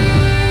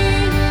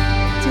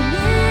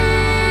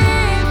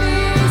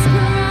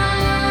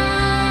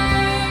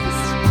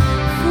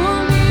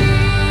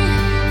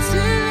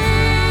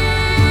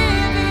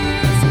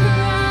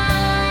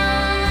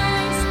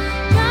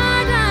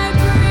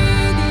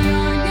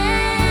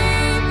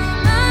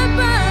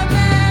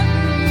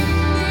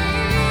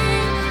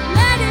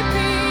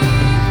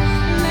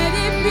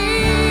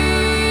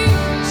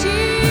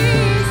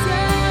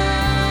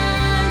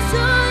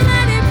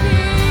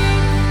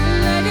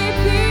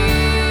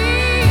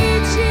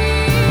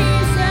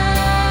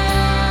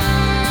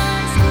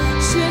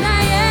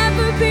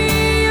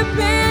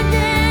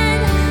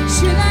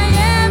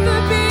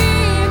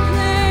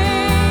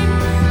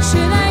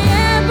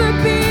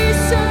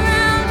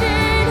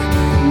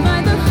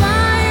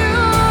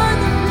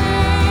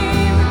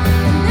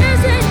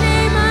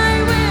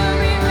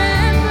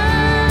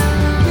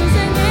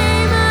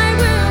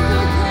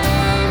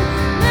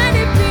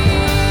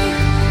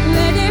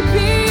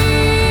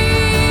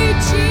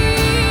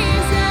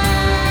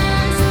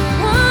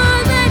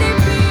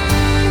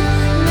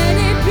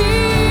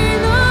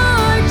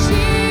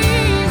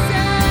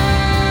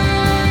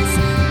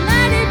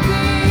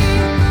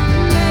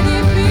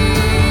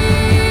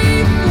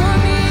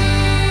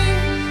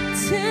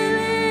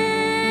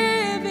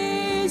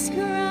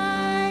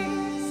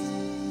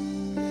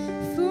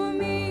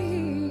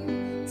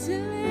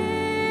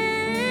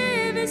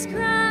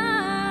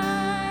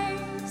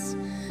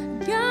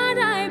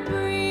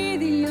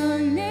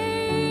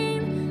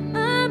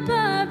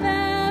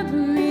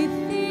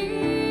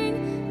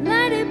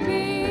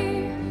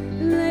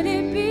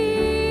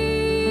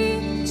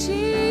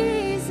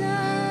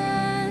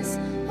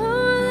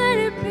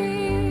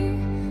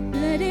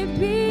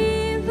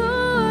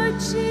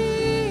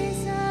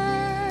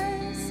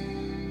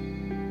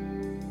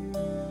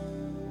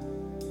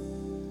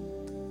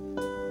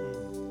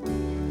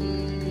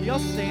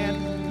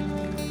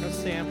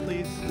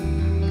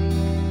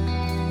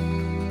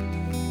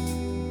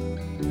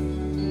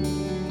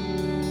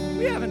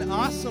have an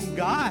awesome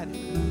God.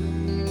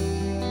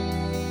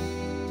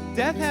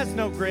 Death has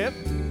no grip.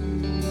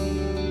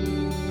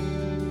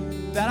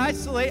 That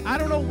isolate, I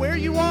don't know where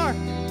you are,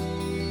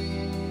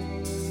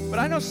 but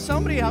I know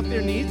somebody out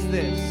there needs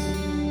this.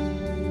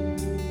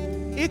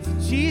 It's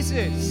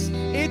Jesus.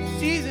 It's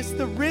Jesus,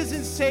 the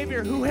risen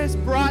Savior who has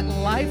brought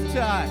life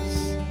to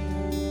us.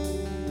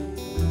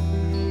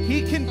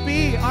 He can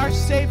be our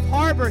safe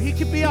harbor. He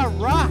can be our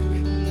rock,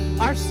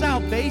 our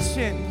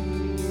salvation.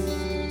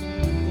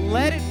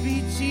 Let it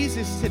be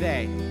Jesus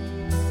today.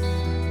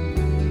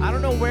 I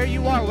don't know where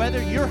you are,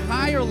 whether you're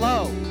high or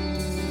low.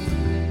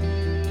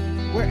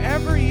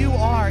 Wherever you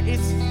are,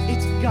 it's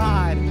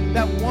God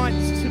that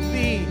wants to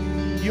be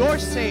your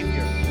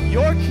Savior,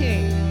 your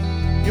King,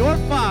 your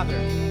Father.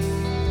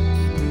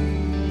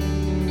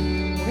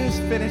 We're going to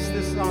finish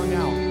this song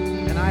out,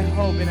 and I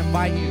hope and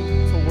invite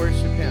you to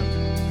worship Him.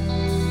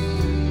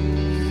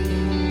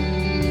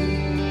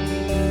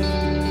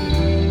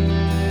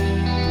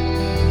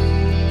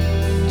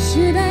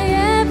 Should I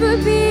ever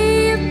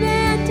be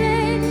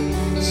abandoned?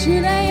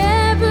 Should I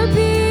ever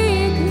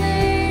be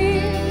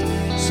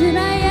claimed? Should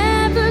I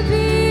ever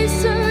be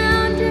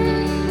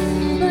surrounded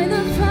by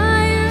the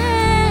fire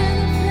and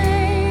the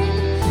flame?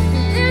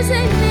 There's a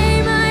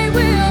name I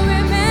will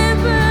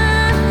remember.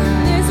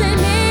 There's a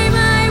name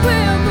I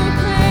will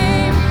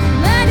proclaim.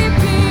 Let it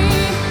be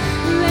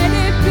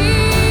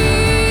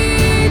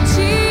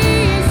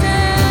Jesus.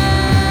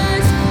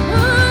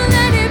 Oh,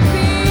 let it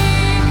be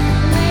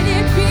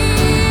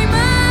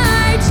my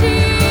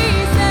Jesus.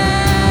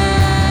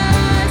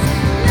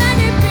 Let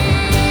it be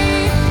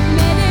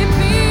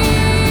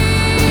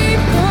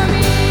for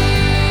me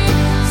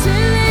to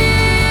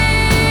live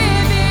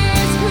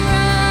is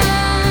Christ.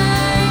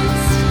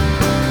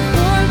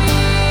 For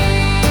me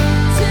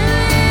to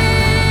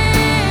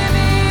live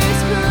is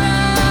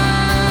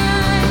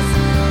Christ.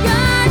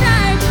 God,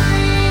 I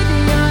breathe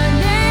your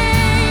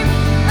name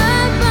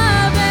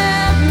above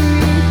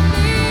everything.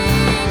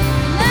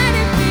 Let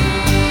it be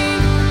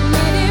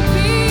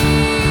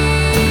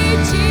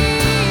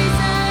Jesus.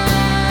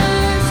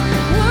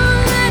 Oh,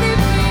 let it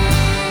be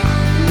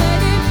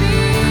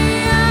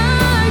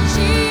our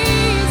Jesus.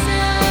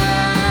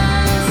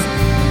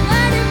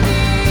 Let it be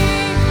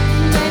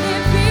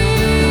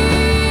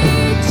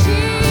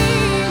Jesus.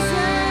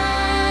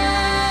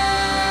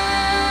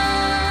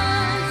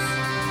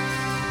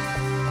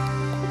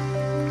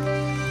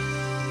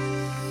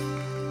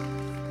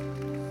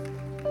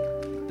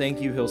 Thank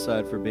you,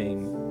 Hillside, for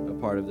being a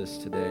part of this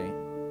today.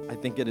 I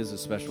think it is a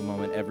special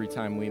moment every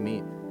time we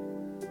meet,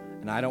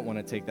 and I don't want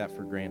to take that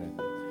for granted.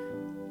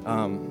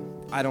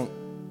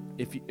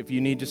 If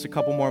you need just a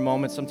couple more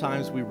moments,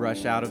 sometimes we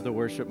rush out of the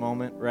worship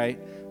moment, right?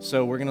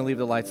 So we're going to leave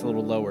the lights a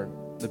little lower.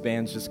 The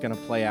band's just going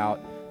to play out.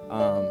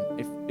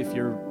 If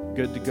you're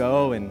good to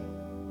go and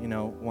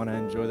want to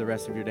enjoy the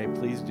rest of your day,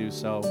 please do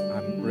so.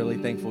 I'm really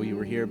thankful you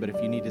were here, but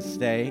if you need to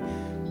stay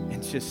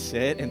and just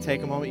sit and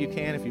take a moment, you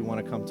can. If you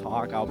want to come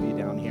talk, I'll be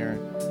down here.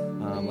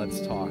 Let's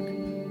talk.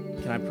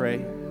 Can I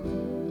pray?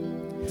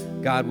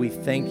 God, we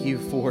thank you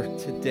for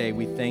today.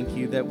 We thank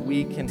you that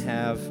we can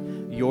have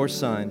your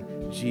Son,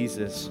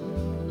 Jesus,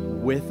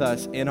 with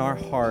us in our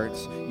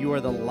hearts. You are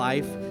the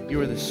life.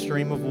 You are the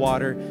stream of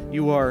water.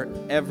 You are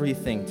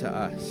everything to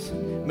us.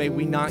 May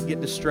we not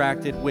get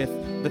distracted with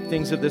the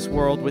things of this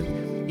world, with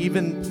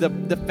even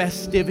the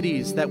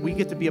festivities that we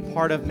get to be a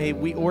part of. May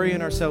we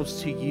orient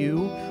ourselves to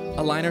you,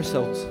 align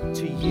ourselves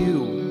to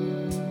you,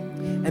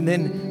 and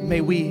then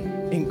may we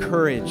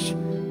encourage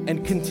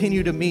and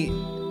continue to meet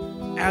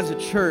as a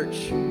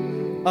church,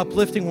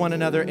 uplifting one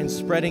another and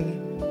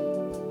spreading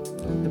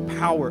the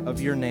power of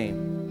your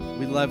name.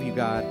 We love you,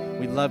 God.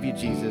 We love you,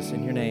 Jesus.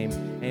 In your name,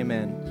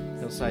 amen.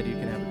 Hillside, you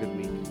can have a good week.